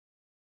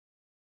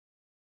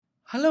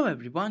Hello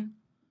everyone.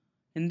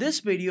 In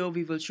this video,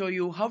 we will show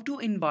you how to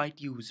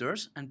invite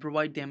users and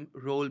provide them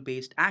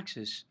role-based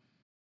access.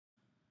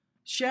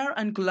 Share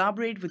and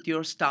collaborate with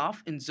your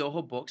staff in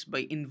Zoho Books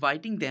by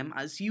inviting them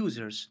as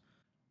users.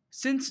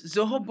 Since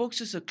Zoho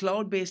Books is a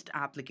cloud-based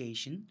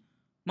application,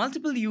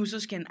 multiple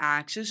users can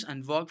access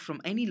and work from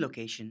any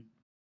location.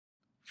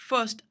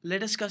 First,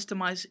 let us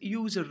customize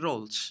user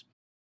roles.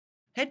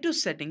 Head to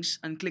Settings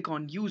and click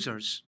on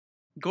Users.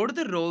 Go to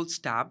the Roles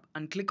tab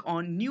and click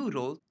on New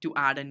Role to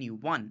add a new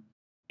one.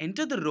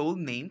 Enter the role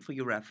name for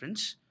your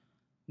reference.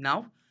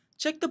 Now,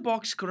 check the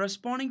box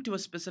corresponding to a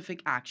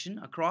specific action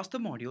across the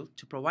module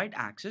to provide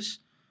access.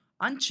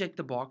 Uncheck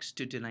the box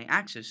to deny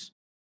access.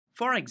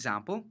 For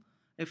example,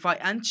 if I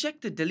uncheck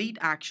the delete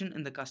action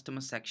in the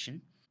customer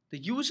section, the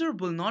user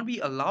will not be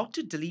allowed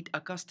to delete a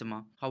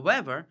customer.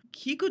 However,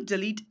 he could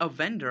delete a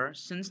vendor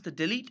since the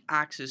delete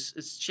access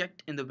is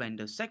checked in the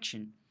vendor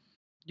section.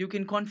 You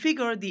can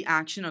configure the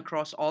action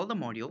across all the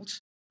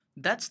modules.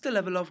 That's the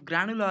level of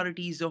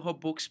granularity Zoho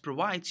Books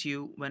provides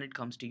you when it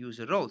comes to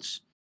user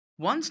roles.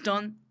 Once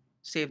done,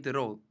 save the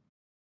role.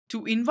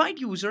 To invite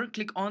user,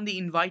 click on the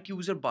Invite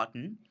User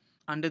button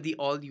under the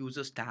All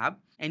Users tab.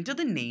 Enter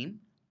the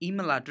name,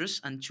 email address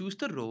and choose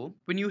the role.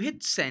 When you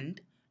hit Send,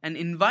 an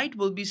invite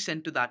will be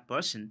sent to that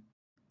person.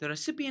 The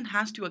recipient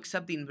has to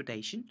accept the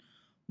invitation.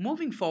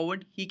 Moving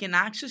forward, he can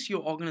access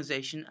your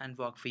organization and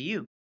work for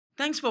you.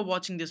 Thanks for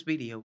watching this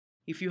video.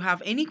 If you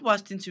have any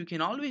questions, you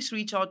can always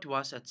reach out to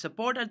us at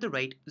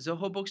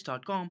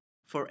support@zohobooks.com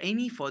for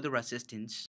any further assistance.